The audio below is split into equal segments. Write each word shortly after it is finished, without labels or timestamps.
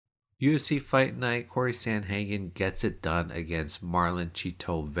UFC Fight Night, Cory Sandhagen gets it done against Marlon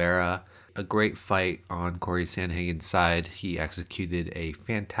Vera. A great fight on Cory Sandhagen's side. He executed a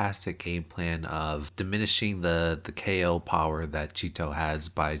fantastic game plan of diminishing the KO power that Chito has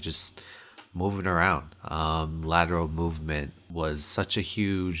by just moving around. Lateral movement was such a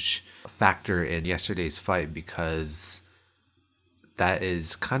huge factor in yesterday's fight because that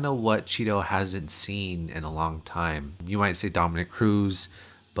is kind of what Chito hasn't seen in a long time. You might say Dominic Cruz,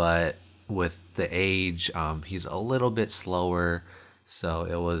 but with the age, he's a little bit slower, so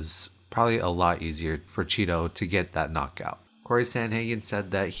it was probably a lot easier for Chito to get that knockout. Cory Sandhagen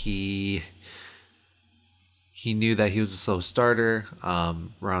said that he knew that he was a slow starter.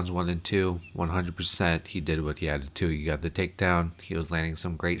 Rounds 1 and 2, 100%. He did what he had to do. He got the takedown. He was landing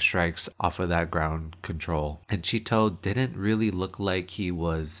some great strikes off of that ground control. And Chito didn't really look like he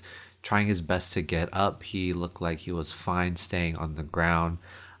was trying his best to get up. He looked like he was fine staying on the ground.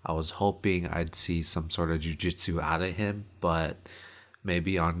 I was hoping I'd see some sort of jiu-jitsu out of him, but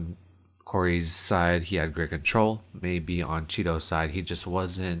maybe on Cory's side, he had great control. Maybe on Chito's side, he just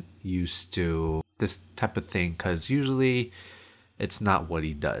wasn't used to this type of thing because usually it's not what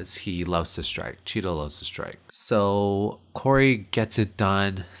he does. He loves to strike. Chito loves to strike. So Cory gets it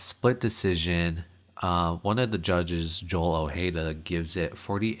done. Split decision. One of the judges, Joel Ojeda, gives it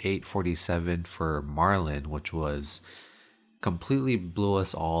 48-47 for Marlon, which was completely blew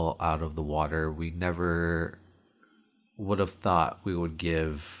us all out of the water. We never would have thought we would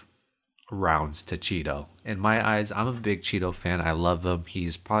give rounds to Chito. In my eyes, I'm a big Chito fan. I love him.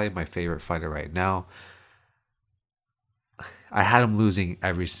 He's probably my favorite fighter right now. I had him losing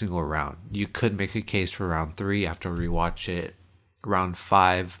every single round. You could make a case for round 3 after rewatch it. Round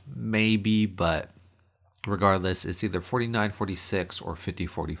 5, maybe, but regardless, it's either 49-46 or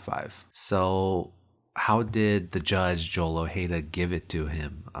 50-45. So how did the judge Joel Ojeda give it to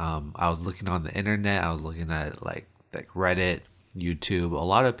him? I was looking on the internet. I was looking at like Reddit, YouTube. A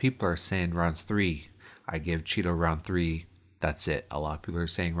lot of people are saying rounds 3. I give Chito round 3. That's it. A lot of people are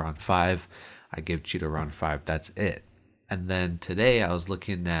saying round 5. I give Chito round 5. That's it. And then today I was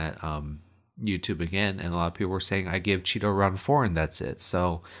looking at YouTube again, and a lot of people were saying I give Chito round 4 and that's it.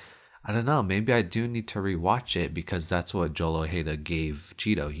 So I don't know. Maybe I do need to rewatch it because that's what Joel Ojeda gave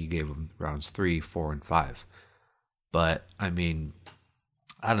Chito. He gave him rounds 3, 4, and 5. But I mean,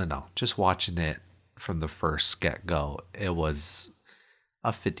 I don't know. Just watching it from the first get-go, it was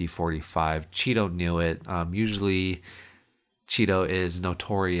a 50-45. Chito knew it. Usually Chito is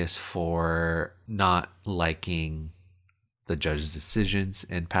notorious for not liking the judge's decisions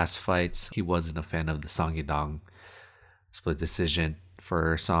in past fights. He wasn't a fan of the Song Yadong split decision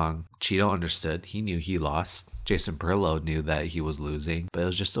for Song. Chito understood. He knew he lost. Jason Perillo knew that he was losing. But it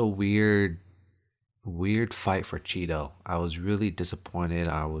was just a weird fight for Chito. I was really disappointed.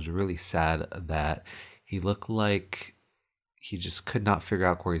 I was really sad that he looked like he just could not figure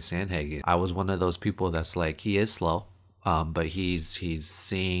out Cory Sandhagen. I was one of those people that's like, he is slow, but he's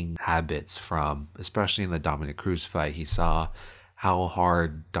seeing habits from, especially in the Dominic Cruz fight. He saw how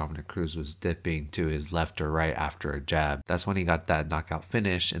hard Dominic Cruz was dipping to his left or right after a jab. That's when he got that knockout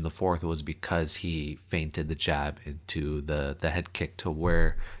finish in the 4th, was because he feinted the jab into the head kick to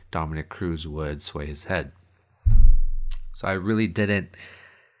where Dominic Cruz would sway his head. So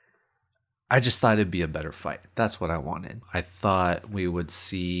I just thought it'd be a better fight. That's what I wanted. I thought we would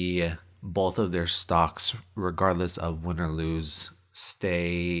see both of their stocks, regardless of win or lose,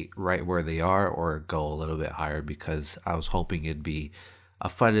 stay right where they are or go a little bit higher, because I was hoping it'd be a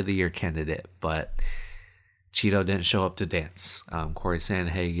fight of the year candidate, but Chito didn't show up to dance. Cory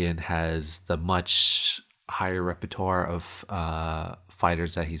Sandhagen has the much higher repertoire of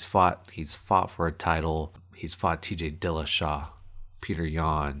fighters that he's fought. He's fought for a title. He's fought TJ Dillashaw, Peter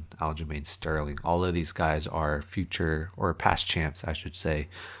Yan, Aljamain Sterling. All of these guys are future or past champs, I should say,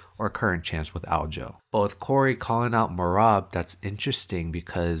 or current champs with Aljo. But with Cory calling out Merab, that's interesting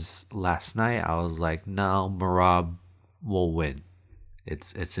because last night I was like, no, Merab will win.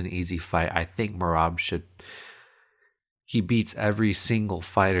 It's an easy fight. I think Merab he beats every single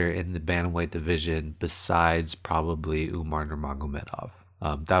fighter in the bantamweight division besides probably Umar Nurmagomedov.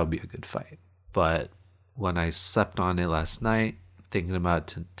 That would be a good fight. But when I slept on it last night, thinking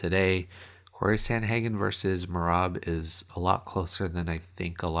about today, Cory Sandhagen versus Merab is a lot closer than I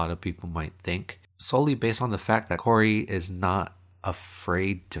think a lot of people might think, solely based on the fact that Cory is not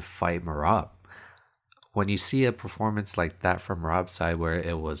afraid to fight Merab. When you see a performance like that from Merab's side where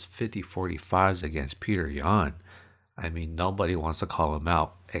it was 50-45s against Peter Yan, I mean, nobody wants to call him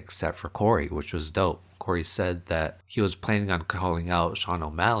out except for Cory, which was dope. Cory said that he was planning on calling out Sean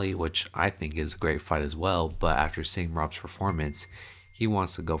O'Malley, which I think is a great fight as well, but after seeing Merab's performance, He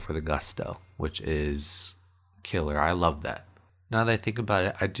wants to go for the gusto, which is killer. I love that. Now that I think about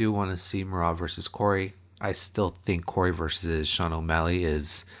it, I do want to see Merab versus Cory. I still think Cory versus Sean O'Malley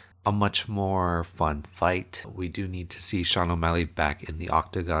is a much more fun fight. We do need to see Sean O'Malley back in the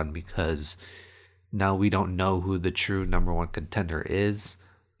octagon because now we don't know who the true number one contender is.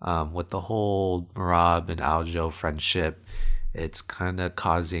 With the whole Merab and Aljo friendship, it's kind of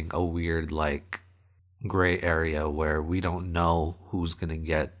causing a weird like gray area where we don't know who's going to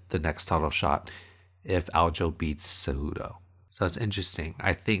get the next title shot if Aljo beats Cejudo. So it's interesting.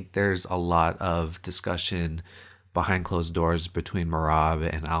 I think there's a lot of discussion behind closed doors between Merab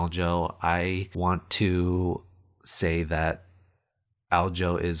and Aljo. I want to say that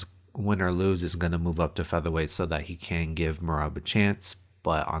Aljo is, win or lose, is going to move up to featherweight so that he can give Merab a chance.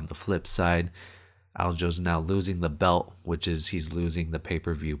 But on the flip side, Aljo's now losing the belt, which is he's losing the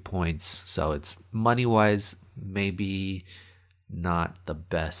pay-per-view points. So it's money-wise maybe not the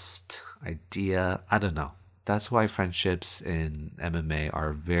best idea. I don't know. That's why friendships in MMA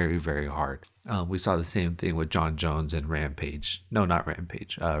are very, very hard. We saw the same thing with John Jones and Rampage. No, not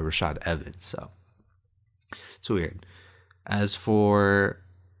Rampage. Rashad Evans. So it's weird. As for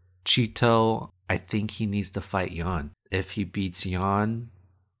Chito, I think he needs to fight Yan. If he beats Yan,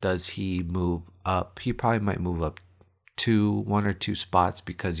 does he move up? He probably might move up one or two spots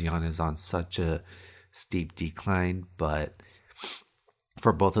because Yan is on such a steep decline. But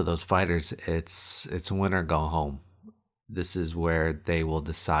for both of those fighters, it's win or go home. This is where they will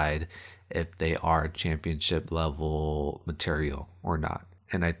decide if they are championship level material or not.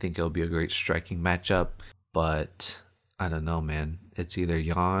 And I think it'll be a great striking matchup. But I don't know, man. It's either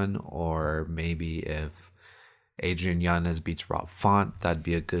Yan or maybe if Adrian Yanez beats Rob Font, that'd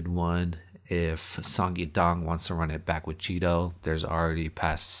be a good one. If Song Yadong wants to run it back with Cheeto, there's already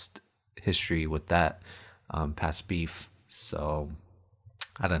past history with that, past beef. So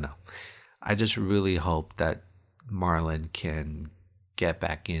I don't know. I just really hope that Marlon can get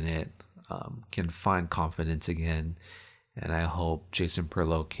back in it, can find confidence again. And I hope Jason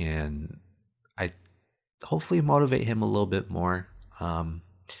Perlow can hopefully motivate him a little bit more.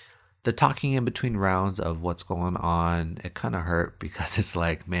 The talking in between rounds of what's going on, it kind of hurt because it's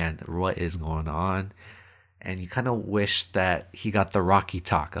like, man, what is going on? And you kind of wish that he got the Rocky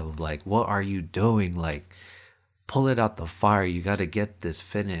talk of like, what are you doing? Like, pull it out the fire. You got to get this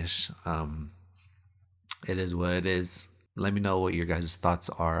finish. It is what it is. Let me know what your guys' thoughts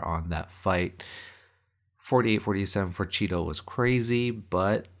are on that fight. 48-47 for Cheeto was crazy,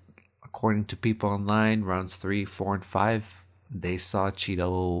 but according to people online, rounds 3, 4, and 5, they saw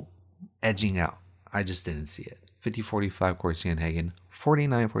Cheeto edging out. I just didn't see it. 50-45 Cory Sandhagen.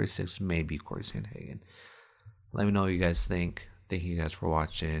 49-46 maybe Cory Sandhagen. Let me know what you guys think. Thank you guys for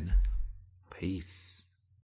watching. Peace.